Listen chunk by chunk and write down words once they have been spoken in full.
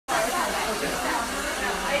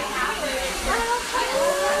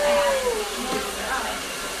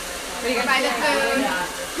you gonna buy the food?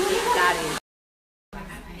 Daddy.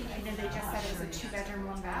 And then they just said it was a 2-bedroom,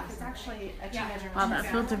 1 bath. It's actually a 2-bedroom. Wow, that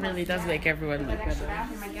filter really does make everyone look better.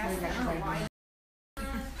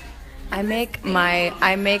 I make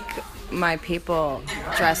my people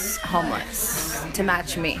dress homeless to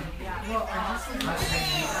match me.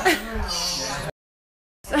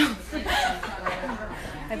 So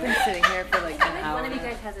I've been sitting here for like an hour. One of you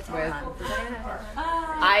guys has a tampon.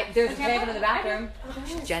 There's a tampon in the bathroom.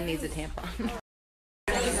 Jen needs a tampon.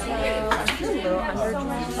 I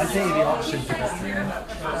think the option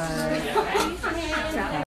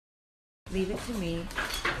Leave it to me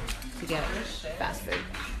to get fast food.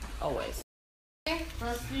 Always.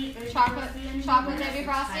 Chocolate baby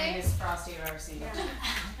frosty. Tiniest frosty I've ever seen.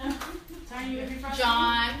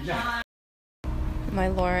 John. My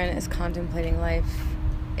Lauren is contemplating life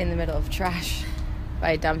in the middle of trash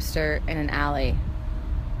by a dumpster in an alley.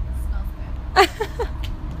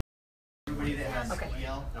 Everybody that has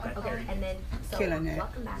Yale. Okay, and then so Killing it.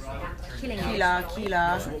 welcome back.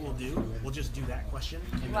 Kila. So what we'll do, we'll just do that question.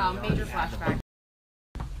 Wow, major flashback.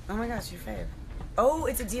 Oh my gosh, your fave. Oh,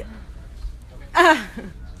 it's a deal.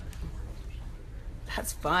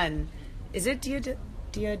 That's fun. Is it Dia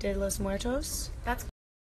de los Muertos? That's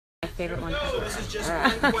my favorite one. So this is just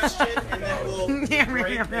one question, and then we'll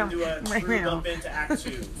break and do a true bump into Act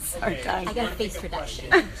 2. Okay. I got a face for that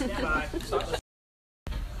shit. Stand by.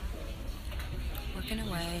 Working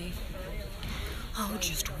away. Oh,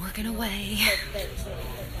 just working away.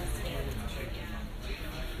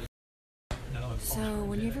 So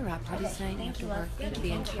when you have a rap party tonight, you have to work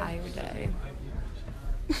the entire day.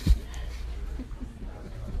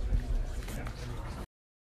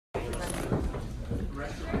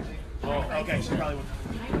 Oh, okay, she probably would.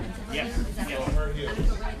 Yes.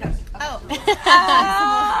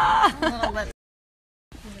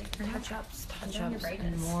 Touch-ups,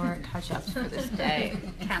 and more touch-ups for this day.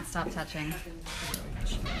 Can't stop touching.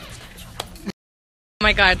 Oh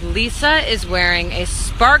my god, Lisa is wearing a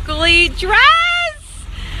sparkly dress!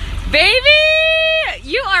 Baby!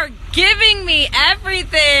 You are giving me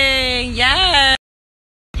everything! Yes!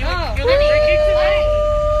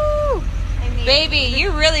 Baby,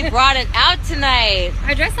 you really brought it out tonight.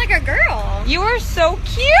 I dress like a girl. You are so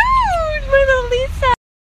cute, little Lisa.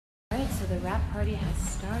 Alright, so the rap party has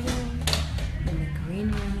started in the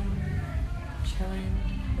green room, chilling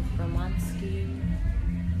with Romansky.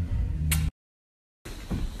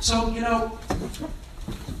 So, you know,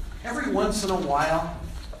 every once in a while,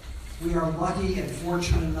 we are lucky and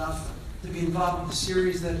fortunate enough to be involved with a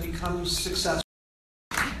series that becomes successful.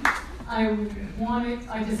 I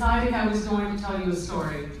decided I was going to tell you a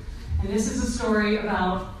story. And this is a story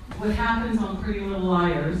about what happens on Pretty Little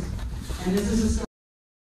Liars. And this is a story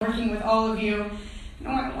working with all of you. No,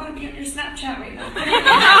 I don't want to be on your Snapchat right now.